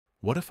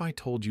What if I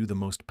told you the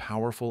most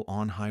powerful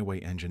on-highway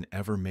engine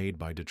ever made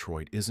by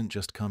Detroit isn't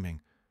just coming,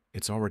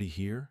 it's already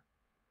here?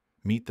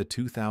 Meet the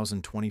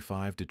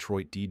 2025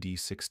 Detroit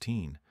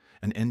DD16,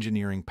 an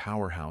engineering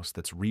powerhouse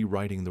that's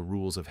rewriting the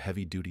rules of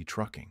heavy-duty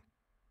trucking.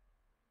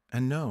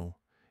 And no,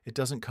 it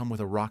doesn't come with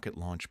a rocket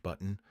launch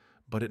button,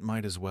 but it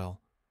might as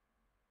well.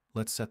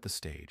 Let's set the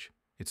stage.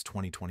 It's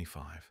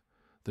 2025.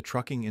 The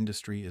trucking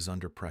industry is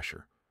under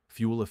pressure.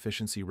 Fuel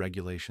efficiency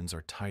regulations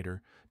are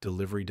tighter,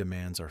 delivery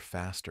demands are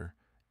faster,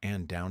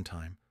 and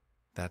downtime,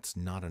 that's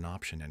not an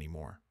option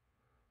anymore.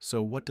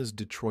 So what does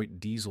Detroit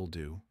Diesel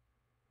do?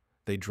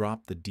 They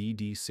drop the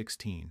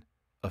DD16,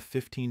 a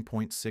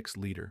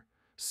 15.6-liter,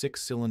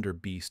 six-cylinder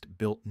beast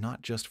built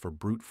not just for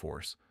brute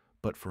force,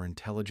 but for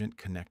intelligent,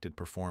 connected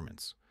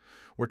performance.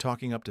 We're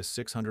talking up to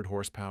 600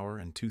 horsepower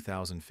and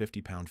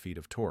 2,050 pound-feet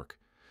of torque.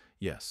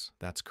 Yes,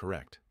 that's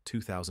correct,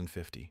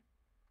 2,050.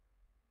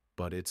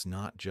 But it's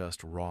not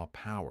just raw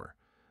power.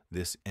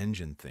 This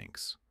engine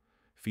thinks.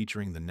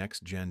 Featuring the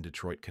next-gen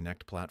Detroit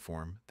Connect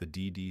platform, the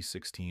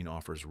DD16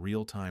 offers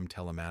real-time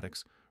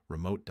telematics,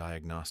 remote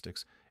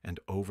diagnostics, and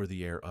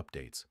over-the-air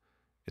updates.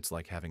 It's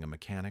like having a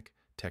mechanic,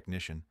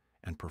 technician,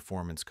 and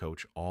performance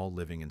coach all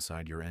living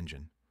inside your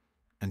engine.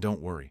 And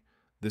don't worry,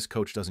 this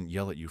coach doesn't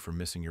yell at you for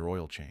missing your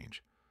oil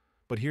change.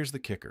 But here's the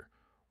kicker.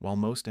 While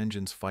most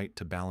engines fight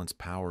to balance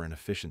power and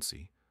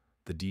efficiency,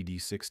 the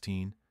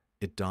DD16,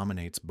 it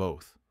dominates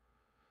both.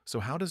 So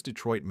how does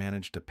Detroit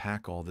manage to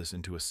pack all this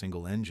into a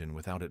single engine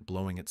without it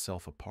blowing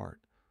itself apart?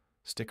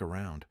 Stick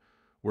around.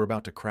 We're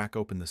about to crack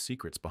open the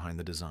secrets behind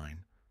the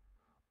design.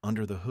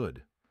 Under the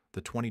hood,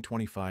 the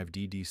 2025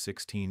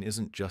 DD16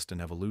 isn't just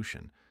an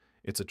evolution,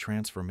 it's a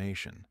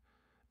transformation.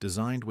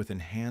 Designed with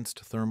enhanced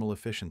thermal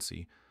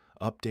efficiency,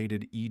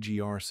 updated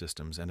EGR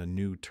systems, and a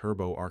new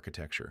turbo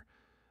architecture,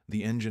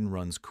 the engine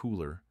runs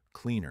cooler,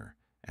 cleaner,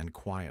 and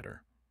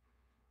quieter.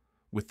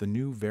 With the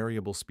new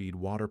variable speed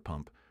water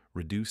pump,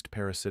 reduced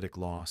parasitic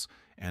loss,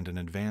 and an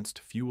advanced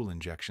fuel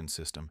injection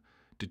system,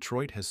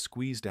 Detroit has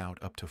squeezed out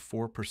up to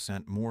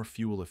 4% more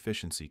fuel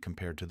efficiency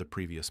compared to the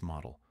previous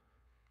model.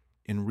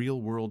 In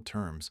real-world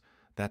terms,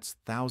 that's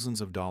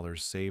thousands of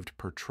dollars saved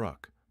per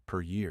truck,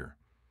 per year.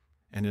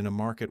 And in a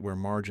market where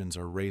margins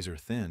are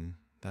razor-thin,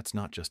 that's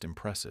not just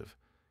impressive,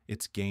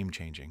 it's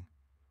game-changing.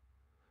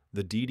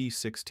 The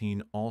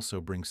DD16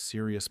 also brings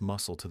serious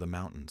muscle to the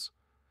mountains,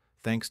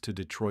 thanks to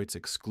Detroit's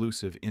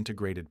exclusive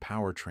integrated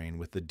powertrain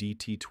with the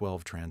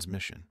DT12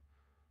 transmission.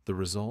 The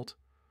result?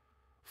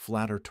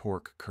 Flatter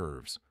torque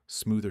curves,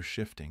 smoother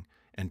shifting,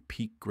 and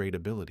peak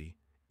gradability,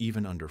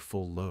 even under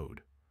full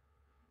load.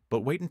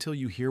 But wait until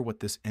you hear what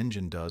this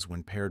engine does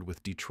when paired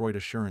with Detroit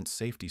Assurance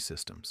safety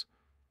systems.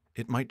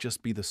 It might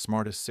just be the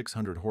smartest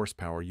 600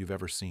 horsepower you've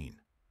ever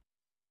seen.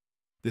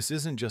 This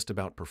isn't just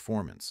about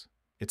performance,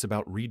 it's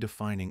about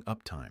redefining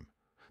uptime.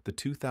 The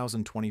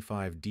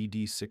 2025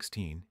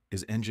 DD16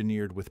 is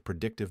engineered with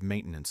predictive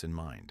maintenance in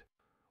mind.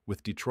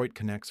 With Detroit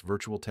Connect's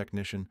virtual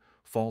technician,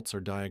 faults are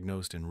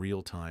diagnosed in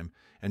real time,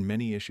 and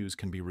many issues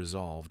can be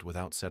resolved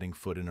without setting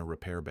foot in a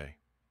repair bay.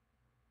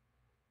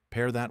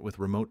 Pair that with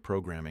remote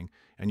programming,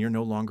 and you're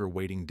no longer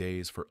waiting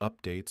days for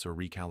updates or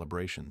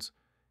recalibrations.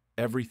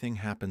 Everything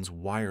happens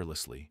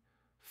wirelessly,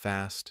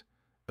 fast,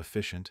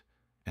 efficient,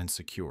 and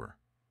secure.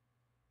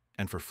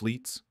 And for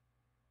fleets,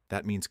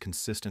 that means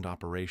consistent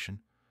operation,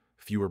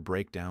 fewer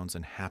breakdowns,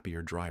 and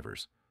happier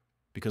drivers.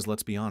 Because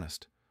let's be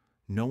honest,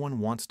 no one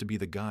wants to be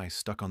the guy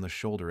stuck on the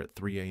shoulder at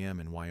 3 a.m.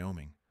 in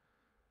Wyoming,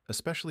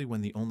 especially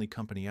when the only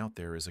company out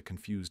there is a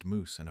confused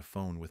moose and a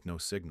phone with no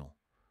signal.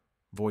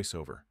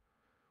 Voiceover.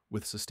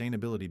 With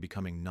sustainability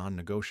becoming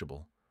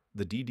non-negotiable,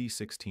 the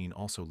DD16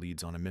 also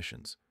leads on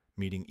emissions,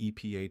 meeting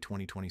EPA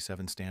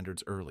 2027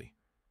 standards early.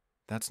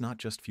 That's not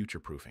just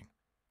future-proofing,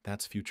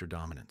 that's future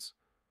dominance.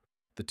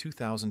 The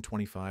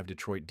 2025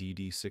 Detroit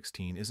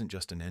DD16 isn't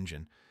just an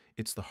engine,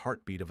 it's the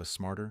heartbeat of a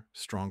smarter,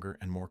 stronger,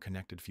 and more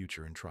connected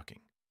future in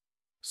trucking.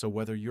 So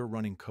whether you're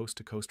running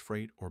coast-to-coast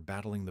freight or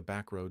battling the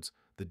backroads,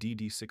 the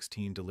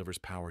DD16 delivers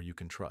power you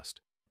can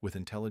trust, with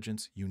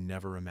intelligence you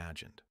never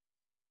imagined.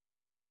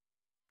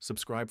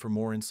 Subscribe for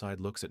more inside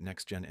looks at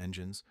next-gen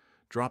engines,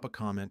 drop a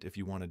comment if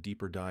you want a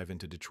deeper dive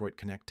into Detroit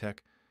Connect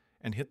tech,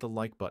 and hit the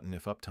like button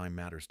if uptime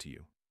matters to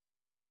you.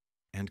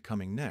 And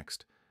coming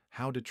next,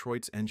 how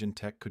Detroit's engine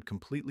tech could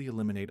completely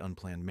eliminate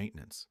unplanned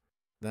maintenance.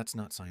 That's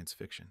not science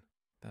fiction.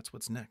 That's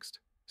what's next.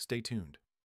 Stay tuned.